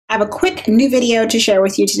I have a quick new video to share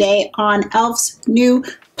with you today on E.L.F's new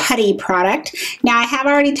putty product. Now, I have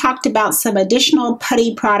already talked about some additional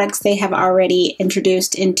putty products they have already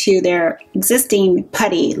introduced into their existing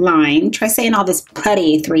putty line. Try saying all this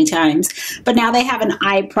putty 3 times. But now they have an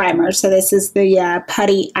eye primer. So this is the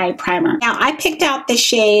Putty Eye Primer. Now, I picked out the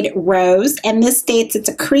shade Rose, and this states it's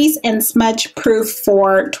a crease and smudge proof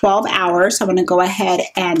for 12 hours. So I'm going to go ahead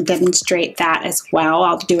and demonstrate that as well.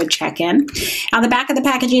 I'll do a check-in. On the back of the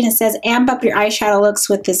packaging, it says, amp up your eyeshadow looks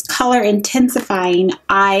with this color intensifying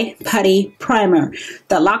Eye Putty Primer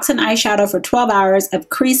that locks in eyeshadow for 12 hours of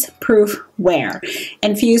crease-proof wear.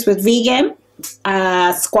 Infused with vegan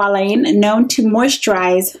squalane, known to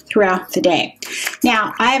moisturize throughout the day.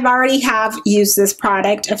 Now, I have already used this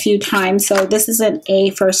product a few times, so this isn't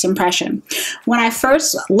a first impression. When I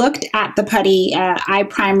first looked at the Putty Eye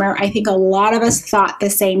Primer, I think a lot of us thought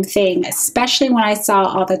the same thing, especially when I saw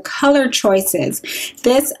all the color choices.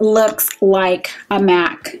 This looks like a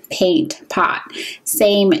M.A.C paint pot.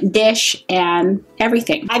 Same dish and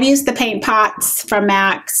everything. I've used the paint pots from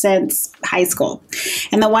M.A.C since high school,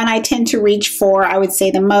 and the one I tend to reach for, I would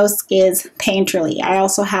say the most, is Painterly. I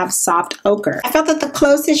also have Soft Ochre. I felt that the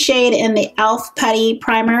closest shade in the E.L.F Putty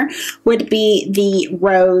Primer would be the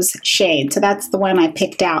Rose shade, so that's the one I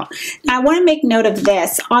picked out. Now, I want to make note of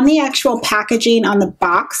this. On the actual packaging on the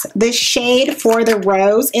box, the shade for the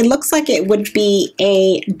Rose, it looks like it would be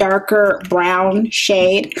a darker brown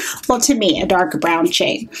shade. Well, to me, a darker brown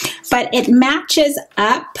shade. But it matches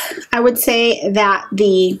up. I would say that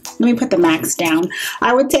let me put the M.A.Cs down.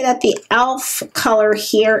 I would say that the E.L.F color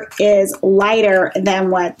here is lighter than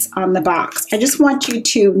what's on the box. I just want you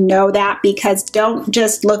to know that, because don't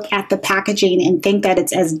just look at the packaging and think that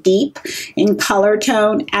it's as deep in color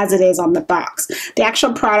tone as it is on the box. The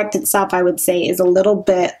actual product itself, I would say, is a little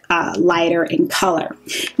bit lighter in color.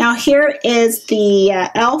 Now, here is the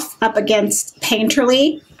E.L.F up against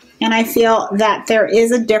Painterly. And I feel that there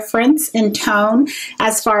is a difference in tone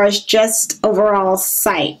as far as just overall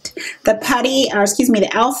sight. The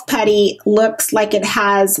E.L.F putty looks like it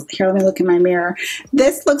has, here, let me look in my mirror.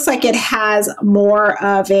 This looks like it has more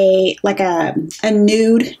of a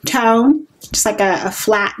nude tone, just like a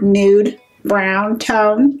flat nude brown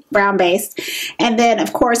tone, brown base. And then,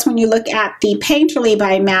 of course, when you look at the Painterly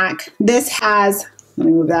by M.A.C, this has, let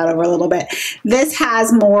me move that over a little bit. This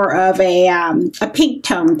has more of a pink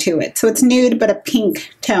tone to it. So it's nude, but a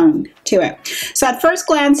pink tone to it. So at first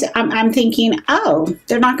glance, I'm thinking, oh,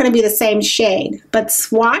 they're not going to be the same shade. But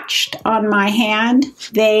swatched on my hand,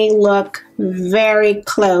 they look very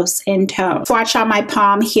close in tone. Swatch on my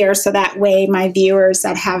palm here, so that way my viewers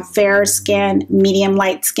that have fair skin, medium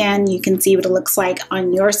light skin, you can see what it looks like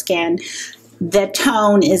on your skin. The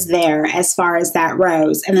tone is there as far as that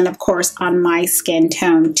Rose, and then of course on my skin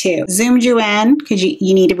tone too. Zoomed you in because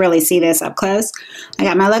you need to really see this up close. I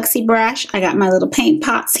got my Luxie brush, I got my little paint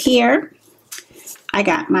pots here, I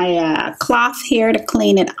got my cloth here to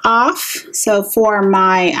clean it off. So for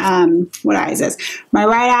my, what eye is this? My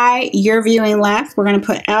right eye, you're viewing left, we're going to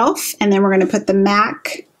put E.L.F, and then we're going to put the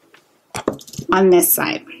M.A.C on this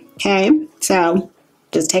side. Okay, so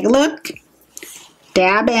just take a look.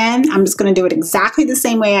 Dab in. I'm just going to do it exactly the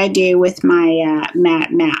same way I do with my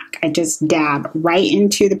matte M.A.C. I just dab right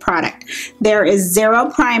into the product. There is zero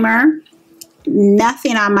primer,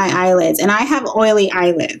 nothing on my eyelids, and I have oily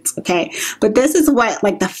eyelids, okay? But this is what,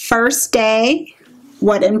 like the first day,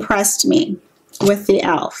 what impressed me with the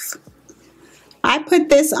E.L.F. I put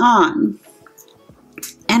this on,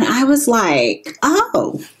 and I was like,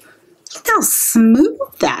 oh, look how smooth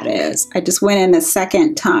that is. I just went in a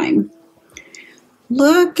second time.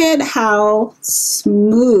 Look at how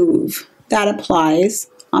smooth that applies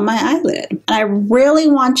on my eyelid. And I really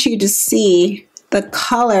want you to see the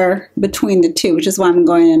color between the two, which is why I'm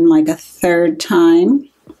going in like a third time.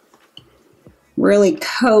 Really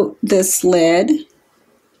coat this lid.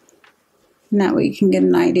 And that way you can get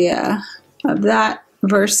an idea of that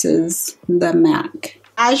versus the M.A.C.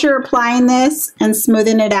 As you're applying this and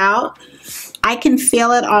smoothing it out, I can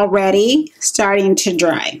feel it already starting to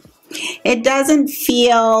dry. It doesn't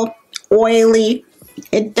feel oily.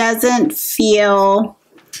 It doesn't feel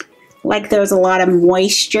like there's a lot of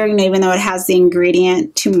moisture, even though it has the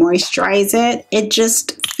ingredient to moisturize it. It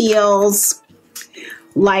just feels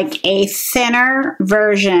like a thinner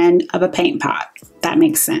version of a paint pot. That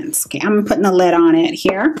makes sense. Okay, I'm putting the lid on it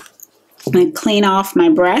here. I'm going to clean off my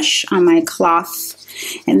brush on my cloth.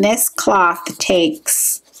 And this cloth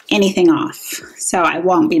takes anything off, so I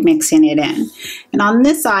won't be mixing it in. And on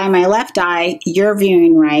this eye, my left eye, you're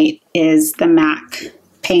viewing right, is the M.A.C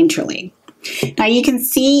Painterly. Now you can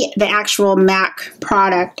see the actual MAC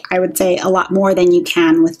product, I would say, a lot more than you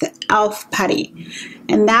can with the E.L.F. putty.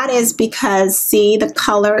 And that is because, see the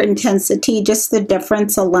color intensity, just the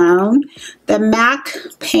difference alone. The MAC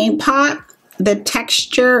paint pot, the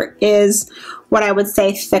texture is what I would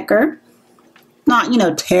say thicker. Not, you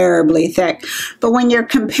know, terribly thick. But when you're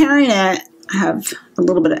comparing it, I have a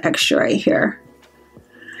little bit of extra right here.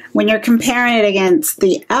 When you're comparing it against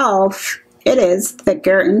the E.L.F., it is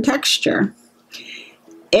thicker in texture.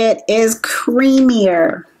 It is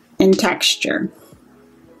creamier in texture.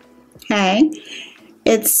 Okay.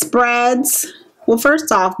 It spreads, well,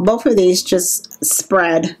 first off, both of these just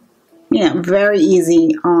spread, you know, very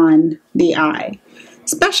easy on the eye.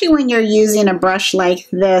 Especially when you're using a brush like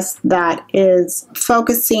this that is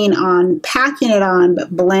focusing on packing it on, but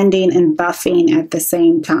blending and buffing at the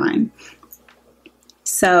same time.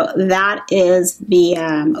 So that is the,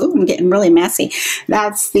 oh, I'm getting really messy.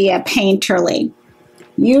 That's the Painterly.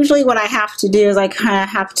 Usually what I have to do is I kind of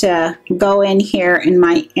have to go in here in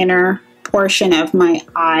my inner portion of my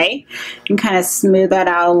eye and kind of smooth that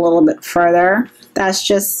out a little bit further. That's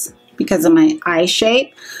just because of my eye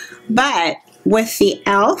shape. But with the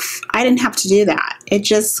E.L.F., I didn't have to do that. It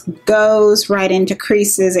just goes right into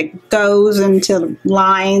creases. It goes into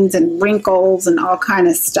lines and wrinkles and all kind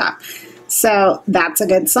of stuff. So that's a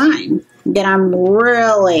good sign. Then I'm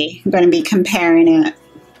really going to be comparing it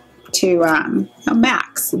to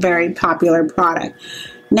M.A.C, very popular product.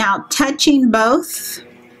 Now, touching both,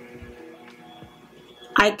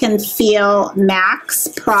 I can feel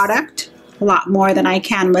M.A.C product a lot more than I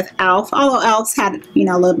can with E.L.F, although E.L.F's had, you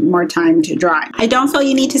know, a little bit more time to dry. I don't feel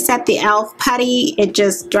you need to set the E.L.F putty. It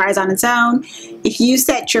just dries on its own. If you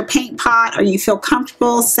set your paint pot or you feel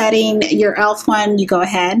comfortable setting your E.L.F one, you go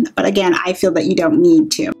ahead. But again, I feel that you don't need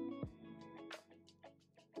to.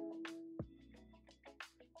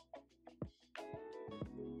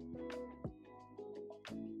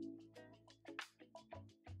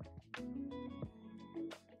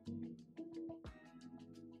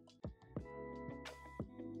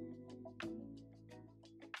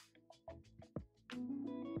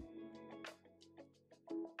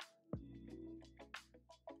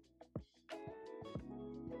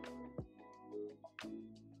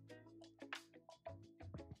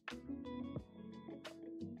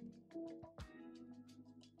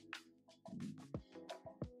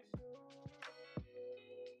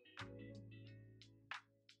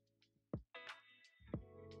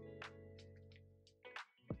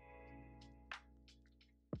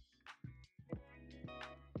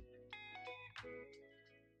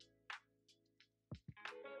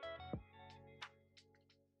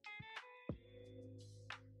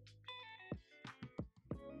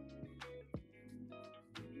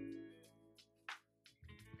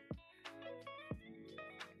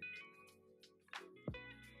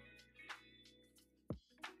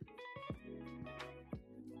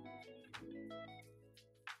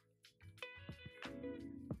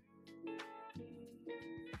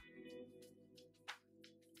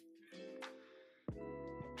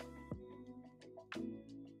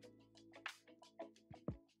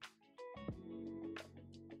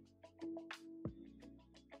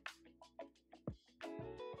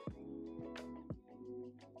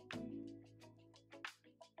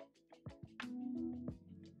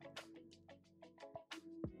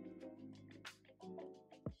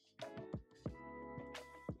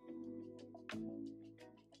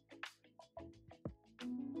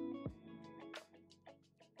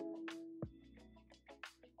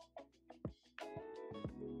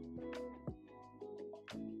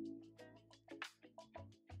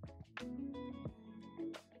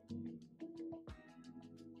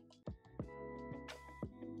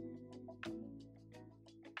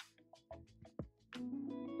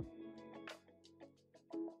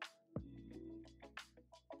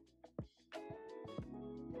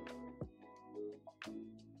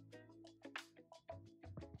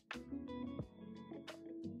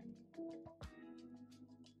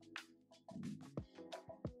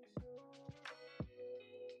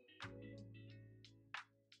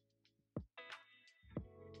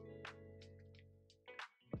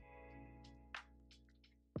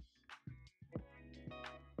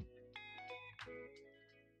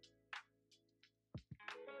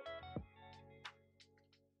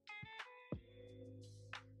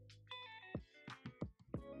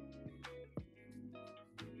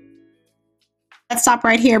 Let's stop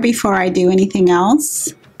right here before I do anything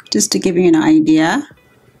else, just to give you an idea.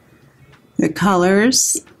 The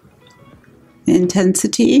colors, the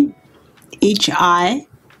intensity, each eye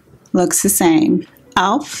looks the same.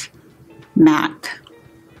 E.L.F,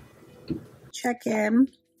 M.A.C. Check in.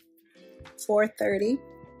 4:30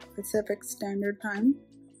 Pacific Standard Time.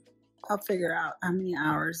 I'll figure out how many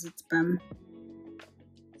hours it's been.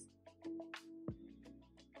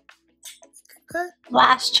 Good.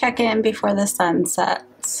 Last check-in before the sun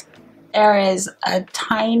sets. There is a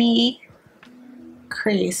tiny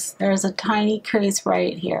crease. There's a tiny crease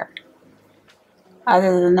right here.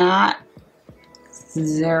 Other than that,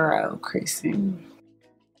 zero creasing.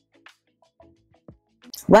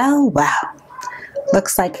 Well, well.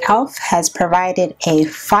 Looks like E.L.F. has provided a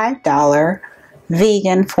 $5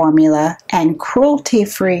 vegan formula and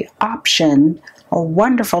cruelty-free option, a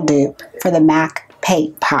wonderful dupe for the M.A.C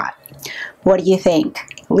paint pot. What do you think?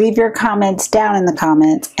 Leave your comments down in the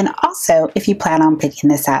comments, and also if you plan on picking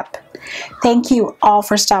this up. Thank you all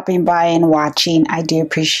for stopping by and watching. I do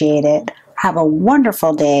appreciate it. Have a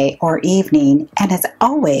wonderful day or evening, and as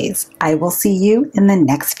always, I will see you in the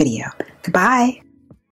next video. Goodbye.